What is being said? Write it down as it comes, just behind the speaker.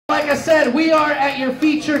I said, we are at your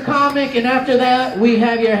feature comic, and after that, we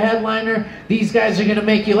have your headliner. These guys are gonna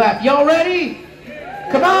make you laugh. Y'all ready?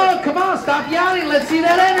 Come on, stop yelling. Let's see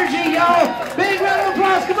that energy, y'all. Big round of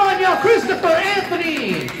applause. Come on, y'all. Christopher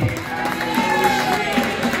Anthony.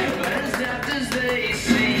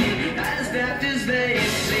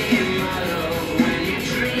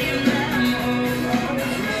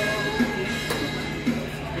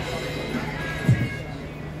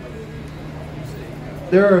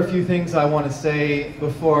 There are a few things I want to say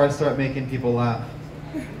before I start making people laugh.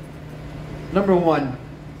 Number one,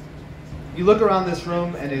 you look around this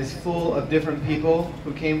room and it is full of different people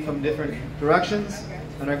who came from different directions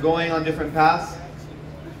and are going on different paths.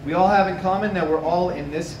 We all have in common that we're all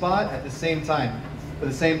in this spot at the same time for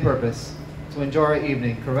the same purpose, to enjoy our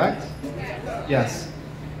evening, correct? Yes.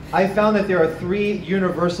 I found that there are three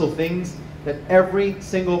universal things that every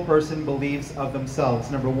single person believes of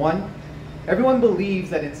themselves. Number one, everyone believes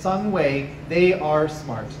that in some way they are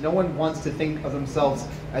smart. No one wants to think of themselves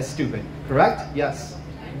as stupid, correct? Yes.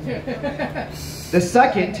 The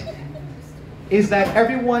second is that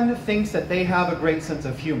everyone thinks that they have a great sense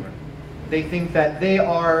of humor. They think that they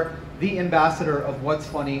are the ambassador of what's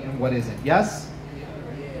funny and what isn't, yes?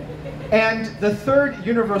 And the third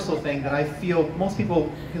universal thing that I feel most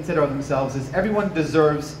people consider of themselves is everyone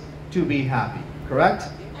deserves to be happy, correct?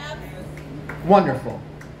 Wonderful.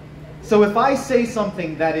 So if I say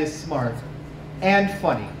something that is smart and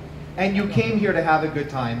funny, and you came here to have a good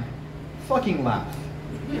time, fucking laugh.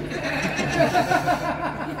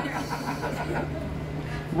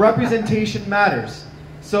 Representation matters.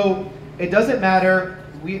 So it doesn't matter,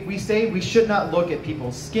 we say we should not look at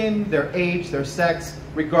people's skin, their age, their sex,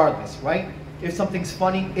 regardless, right? If something's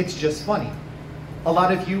funny, it's just funny. A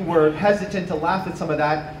lot of you were hesitant to laugh at some of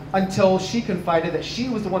that until she confided that she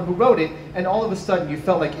was the one who wrote it, and all of a sudden you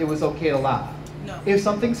felt like it was okay to laugh. No. If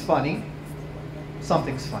something's funny,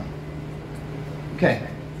 something's funny. Okay.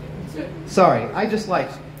 Sorry, I just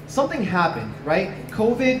something happened, right?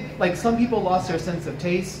 COVID, like some people lost their sense of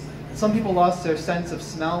taste, some people lost their sense of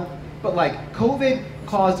smell, but like COVID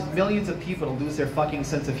caused millions of people to lose their fucking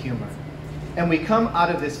sense of humor. And we come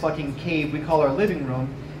out of this fucking cave we call our living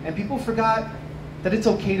room, and people forgot that it's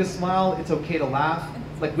okay to smile, it's okay to laugh.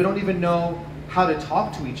 Like we don't even know how to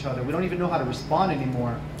talk to each other. We don't even know how to respond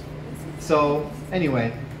anymore. So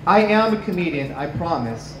anyway, I am a comedian, I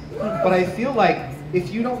promise. But I feel like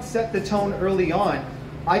if you don't set the tone early on,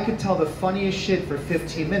 I could tell the funniest shit for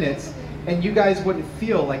 15 minutes and you guys wouldn't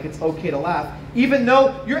feel like it's okay to laugh, even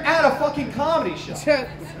though you're at a fucking comedy show.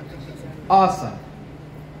 Awesome.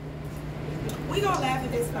 We gonna laugh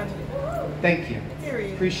at this funny. Thank you.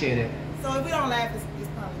 Period. Appreciate it. So if we don't laugh, it's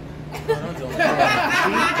probably not.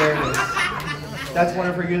 See, there it is. That's one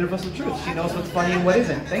of her universal truths. She knows what's funny and what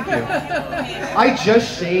isn't. Thank you. I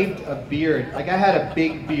just shaved a beard. Like I had a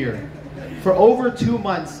big beard. For over 2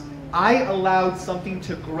 months, I allowed something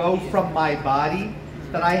to grow from my body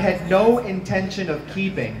that I had no intention of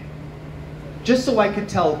keeping, just so I could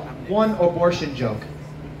tell one abortion joke.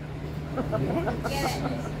 I'm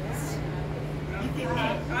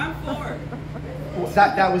for it.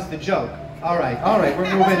 That was the joke. All right, we're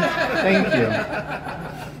moving. Thank you.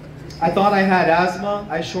 I thought I had asthma.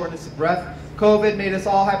 I had shortness of breath. COVID made us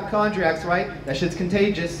all hypochondriacs, right? That shit's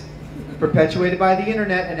contagious. Perpetuated by the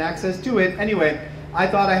internet and access to it. Anyway, I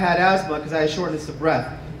thought I had asthma because I had shortness of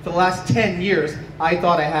breath. For the last 10 years, I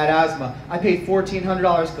thought I had asthma. I paid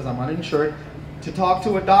 $1,400 because I'm uninsured to talk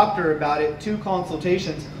to a doctor about it, 2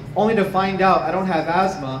 consultations, only to find out I don't have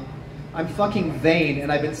asthma. I'm fucking vain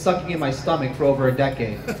and I've been sucking in my stomach for over a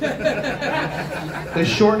decade. The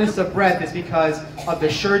shortness of breath is because of the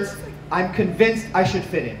shirts I'm convinced I should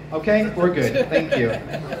fit in. Okay? We're good. Thank you.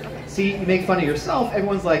 See, you make fun of yourself,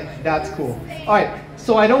 everyone's like, that's cool. Alright,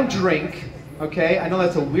 so I don't drink. Okay, I know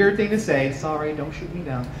that's a weird thing to say. Sorry, don't shoot me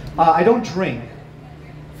down. I don't drink.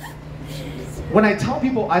 When I tell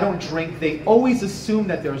people I don't drink, they always assume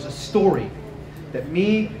that there's a story. That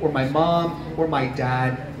me or my mom or my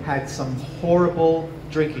dad had some horrible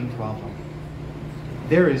drinking problem.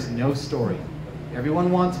 There is no story.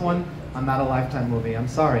 Everyone wants one. I'm not a Lifetime movie. I'm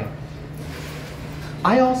sorry.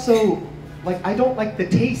 I also, I don't like the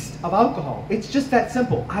taste of alcohol. It's just that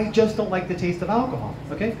simple. I just don't like the taste of alcohol,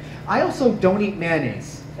 okay? I also don't eat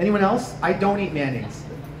mayonnaise. Anyone else? I don't eat mayonnaise.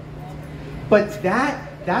 But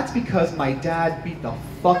that's because my dad beat the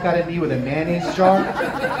fuck out of me with a mayonnaise jar.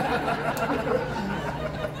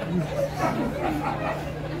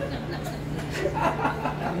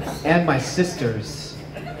 And my sisters.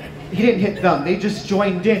 He didn't hit them, they just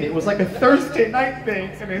joined in. It was like a Thursday night thing,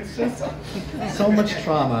 and it's just so much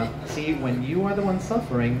trauma. See, when you are the one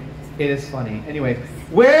suffering, It is funny. Anyway,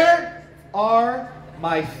 where are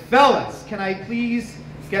my fellas? Can I please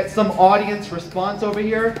get some audience response over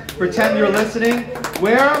here? Pretend you're listening.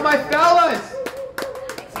 Where are my fellas?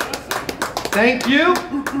 Thank you.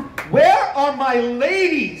 Where are my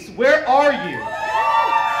ladies? Where are you?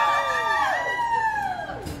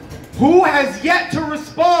 Who has yet to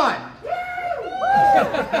respond?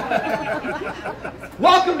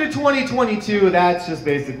 Welcome to 2022. That's just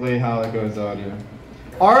basically how it goes out here.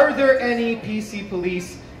 Are there any PC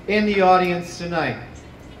police in the audience tonight?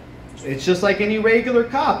 It's just like any regular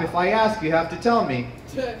cop. If I ask, you have to tell me.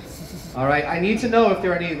 All right, I need to know if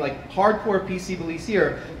there are any like hardcore PC police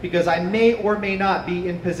here because I may or may not be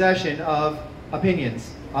in possession of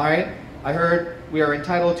opinions. All right, I heard we are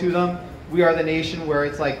entitled to them. We are the nation where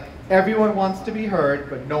it's like everyone wants to be heard,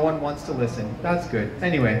 but no one wants to listen. That's good.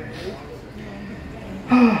 Anyway.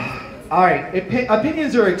 All right,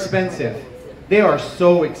 opinions are expensive. They are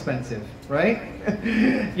so expensive, right?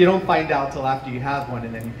 You don't find out till after you have one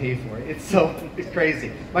and then you pay for it. It's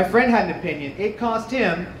crazy. My friend had an opinion. It cost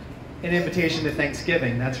him an invitation to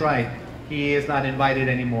Thanksgiving. That's right. He is not invited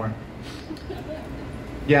anymore.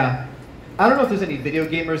 Yeah. I don't know if there's any video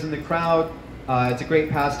gamers in the crowd. It's a great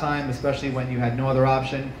pastime, especially when you had no other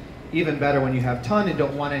option. Even better when you have a ton and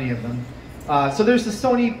don't want any of them. So there's the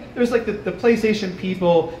Sony, there's like the PlayStation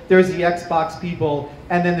people, there's the Xbox people,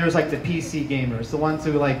 and then there's like the PC gamers, the ones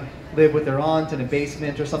who like live with their aunt in a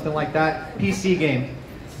basement or something like that. PC game.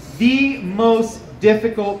 The most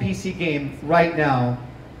difficult PC game right now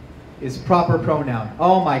is Proper Pronoun.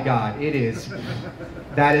 Oh my God, it is.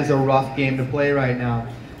 That is a rough game to play right now.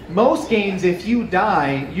 Most games, if you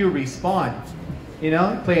die, you respawn. You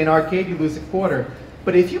know, play an arcade, you lose a quarter.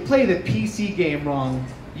 But if you play the PC game wrong,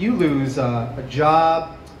 you lose a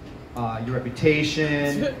job, your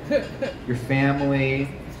reputation, your family,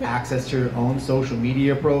 access to your own social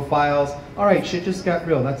media profiles. All right, shit just got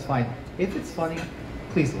real, that's fine. If it's funny,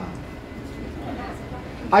 please laugh.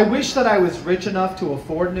 I wish that I was rich enough to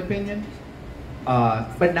afford an opinion,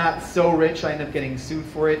 but not so rich I end up getting sued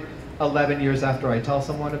for it 11 years after I tell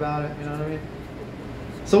someone about it, you know what I mean?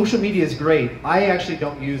 Social media is great. I actually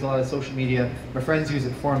don't use a lot of social media. My friends use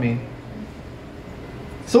it for me.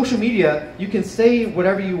 Social media, you can say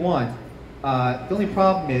whatever you want. The only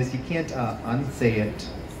problem is you can't unsay it.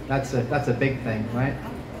 That's a big thing, right?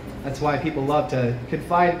 That's why people love to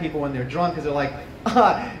confide in people when they're drunk, because they're like,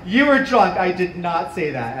 you were drunk, I did not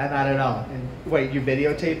say that, and not at all. And wait, you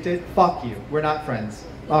videotaped it? Fuck you, we're not friends.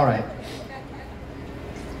 All right.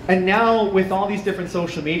 And now with all these different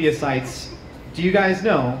social media sites, do you guys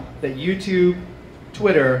know that YouTube,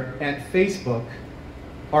 Twitter, and Facebook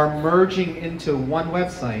are merging into one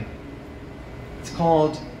website? It's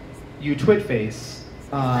called YouTwitFace.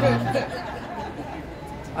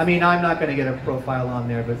 I mean, I'm not going to get a profile on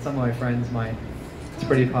there, but some of my friends might. It's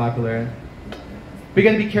pretty popular. But you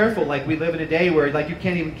got to be careful. Like, we live in a day where like you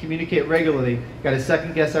can't even communicate regularly. You got to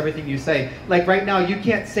second guess everything you say. Like right now, you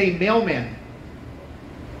can't say mailman.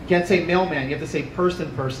 You can't say mailman. You have to say person.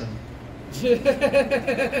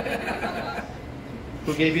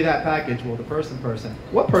 Who gave you that package? Well, the person.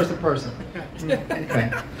 What person?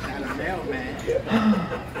 Okay.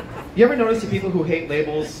 You ever notice the people who hate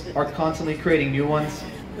labels are constantly creating new ones?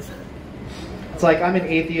 It's like, I'm an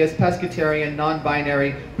atheist, pescatarian,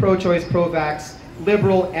 non-binary, pro-choice, pro-vax,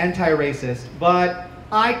 liberal, anti-racist, but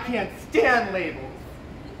I can't stand labels.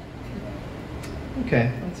 Okay,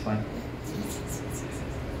 that's fine.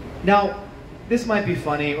 Now, this might be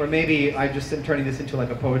funny, or maybe I just am turning this into like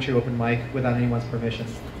a poetry open mic without anyone's permission.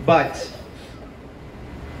 But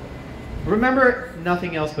remember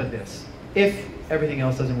nothing else but this, if everything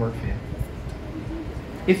else doesn't work for you.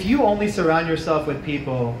 If you only surround yourself with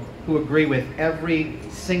people who agree with every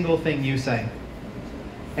single thing you say,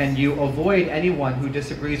 and you avoid anyone who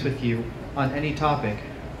disagrees with you on any topic,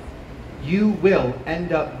 you will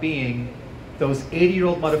end up being those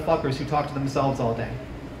 80-year-old motherfuckers who talk to themselves all day.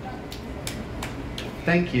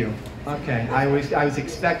 Thank you. Okay, I was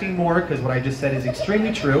expecting more because what I just said is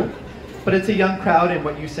extremely true, but it's a young crowd and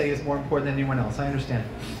what you say is more important than anyone else. I understand.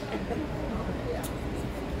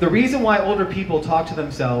 The reason why older people talk to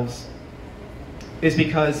themselves is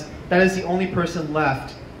because that is the only person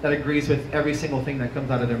left that agrees with every single thing that comes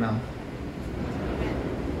out of their mouth.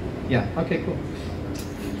 Yeah, okay, cool.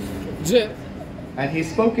 And he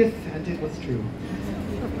spoketh, and it was true.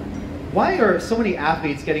 Why are so many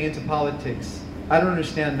athletes getting into politics? I don't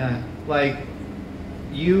understand that. Like,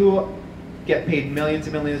 you get paid millions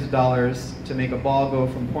and millions of dollars to make a ball go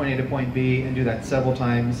from point A to point B and do that several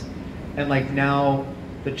times. And like now,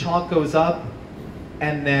 the chalk goes up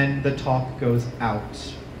and then the talk goes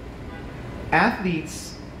out.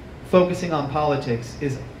 Athletes focusing on politics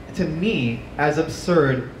is, to me, as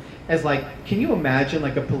absurd as like, can you imagine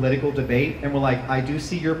like a political debate and we're like, I do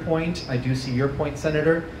see your point,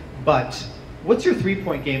 Senator, but what's your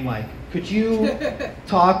three-point game like? Could you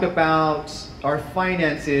talk about our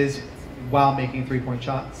finances while making three-point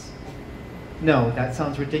shots? No, that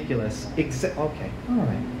sounds ridiculous. Okay, all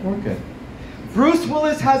right, we're good. Bruce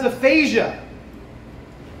Willis has aphasia.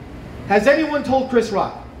 Has anyone told Chris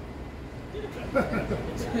Rock?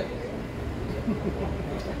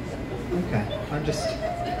 Okay,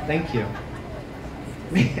 thank you.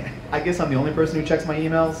 I guess I'm the only person who checks my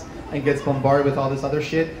emails and gets bombarded with all this other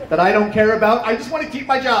shit that I don't care about. I just want to keep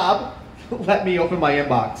my job. Let me open my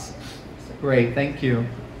inbox. Great, thank you.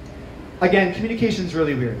 Again, communication's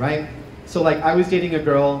really weird, right? So like, I was dating a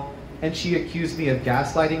girl and she accused me of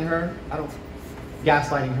gaslighting her.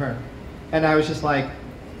 Gaslighting her. And I was just like,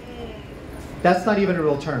 that's not even a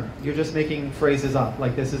real term. You're just making phrases up.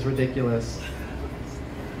 Like, this is ridiculous.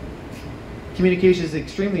 Communication is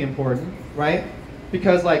extremely important, right?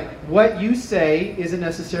 Because like, what you say isn't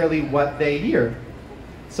necessarily what they hear.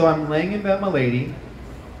 So I'm laying in bed with my lady,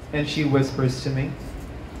 and she whispers to me,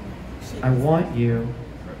 I want you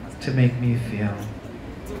to make me feel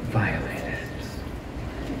violated.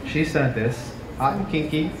 She said this. I'm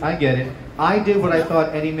kinky, I get it. I did what I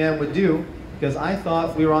thought any man would do, because I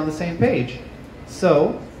thought we were on the same page.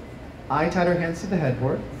 So, I tied her hands to the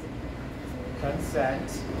headboard.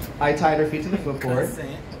 Consent. I tied her feet to the footboard.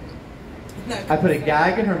 Consent. I put a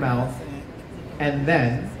gag in her mouth, and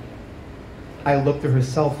then I looked through her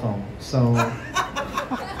cell phone. So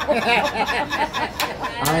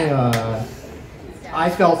I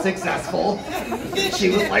felt successful. She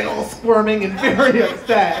was like all squirming and very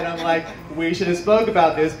upset, and I'm like, we should have spoke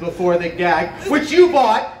about this before the gag, which you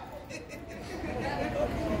bought.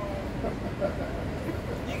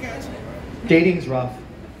 Dating's rough.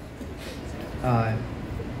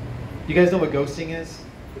 You guys know what ghosting is?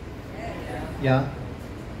 Yeah?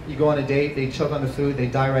 You go on a date, they choke on the food, they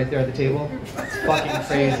die right there at the table. It's fucking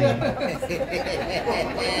crazy.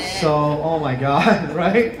 So, oh my God,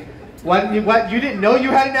 right? What, you didn't know you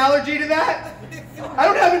had an allergy to that? I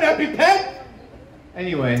don't have an EpiPen!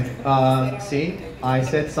 Anyway, see? I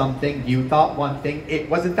said something, you thought one thing, it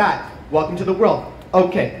wasn't that. Welcome to the world.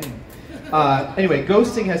 Okay. Anyway,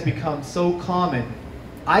 ghosting has become so common.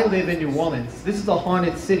 I live in New Orleans. This is a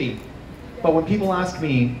haunted city. But when people ask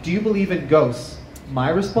me, do you believe in ghosts? My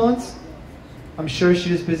response? I'm sure she's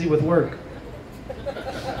just busy with work.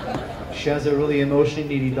 She has a really emotionally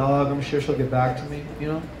needy dog. I'm sure she'll get back to me, you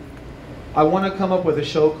know? I want to come up with a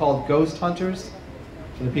show called Ghost Hunters.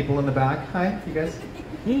 For the people in the back. Hi, you guys?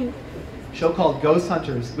 Show called Ghost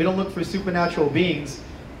Hunters. We don't look for supernatural beings.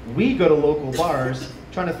 We go to local bars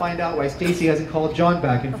trying to find out why Stacy hasn't called John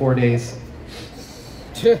back in 4 days.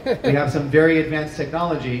 We have some very advanced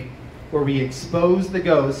technology where we expose the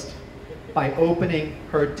ghost by opening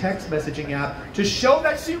her text messaging app to show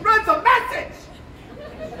that she read the message!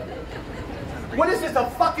 What is this, a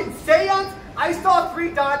fucking seance? I saw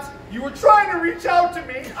 3 dots, you were trying to reach out to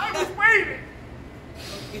me, I was waiting!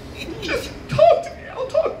 Just talk to me, I'll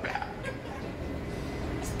talk back.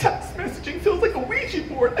 This text messaging feels like a Ouija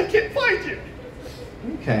board, I can't find you.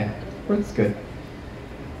 Okay, that's good.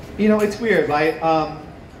 You know, it's weird, right?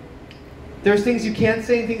 There's things you can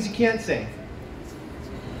say and things you can't say.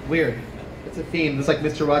 Weird. It's a theme. It's like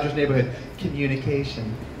Mr. Rogers' Neighborhood.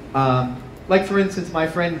 Communication. Like, for instance, my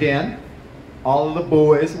friend Dan, all of the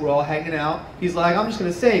boys were all hanging out. He's like, I'm just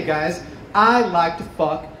going to say, guys, I like to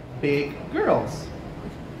fuck big girls.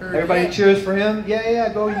 Everybody cheers for him.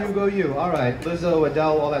 Yeah, go you. All right, Lizzo,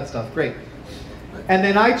 Adele, all that stuff. Great. And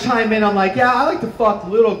then I chime in, I'm like, yeah, I like to fuck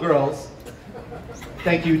little girls.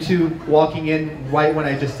 Thank you to walking in right when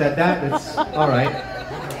I just said that. That's all right.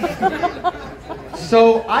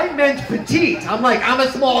 So I meant petite. I'm like, I'm a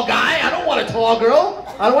small guy. I don't want a tall girl.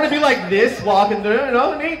 I don't want to be like this walking through, you know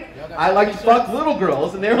what I mean? I like to fuck little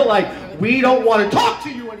girls. And they were like, we don't want to talk to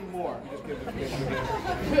you anymore.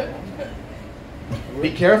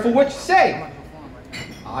 Be careful what you say.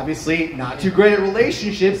 Obviously, not too great at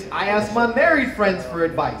relationships. I asked my married friends for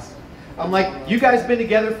advice. I'm like, you guys been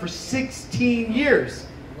together for 16 years.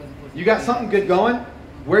 You got something good going?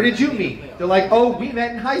 Where did you meet? They're like, oh, we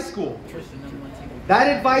met in high school. That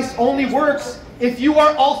advice only works if you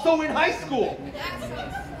are also in high school.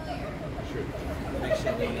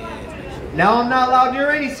 Now I'm not allowed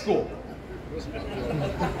near any school.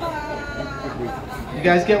 You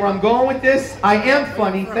guys get where I'm going with this? I am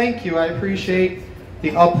funny, thank you. I appreciate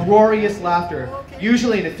the uproarious laughter.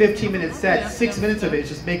 Usually in a 15-minute set, 6 minutes of it is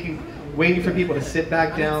just waiting for people to sit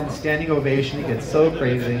back down, standing ovation. It gets so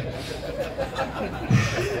crazy.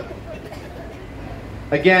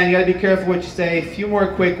 Again, you gotta be careful what you say. A few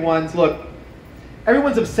more quick ones. Look,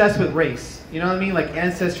 everyone's obsessed with race. You know what I mean? Like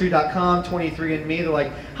Ancestry.com, 23andMe, they're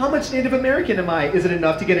like, how much Native American am I? Is it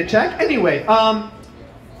enough to get a check? Anyway,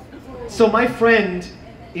 so my friend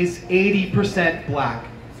is 80% black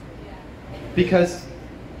because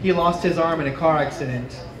he lost his arm in a car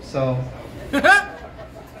accident, so.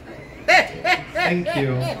 Thank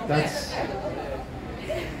you. That's.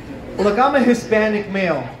 Look, I'm a Hispanic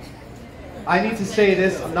male. I need to say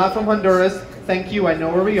this. I'm not from Honduras. Thank you. I know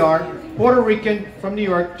where we are. Puerto Rican from New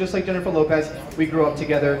York, just like Jennifer Lopez. We grew up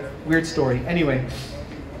together. Weird story. Anyway,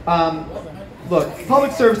 look,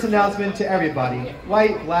 public service announcement to everybody.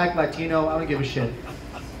 White, black, Latino, I don't give a shit.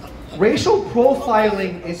 Racial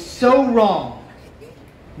profiling is so wrong.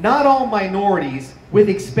 Not all minorities with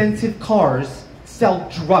expensive cars sell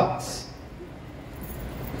drugs.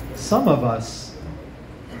 Some of us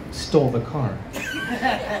stole the car.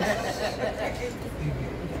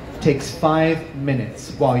 Takes 5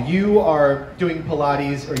 minutes while you are doing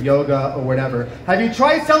Pilates or yoga or whatever. Have you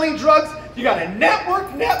tried selling drugs? You got a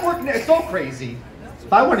network. It's so crazy.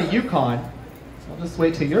 If I want a Yukon, I'll just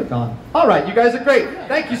wait till you're gone. All right, you guys are great.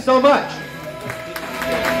 Thank you so much.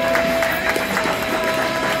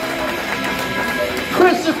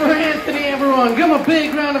 Christopher Anthony, everyone. Give him a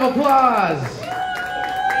big round of applause.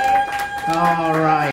 All right.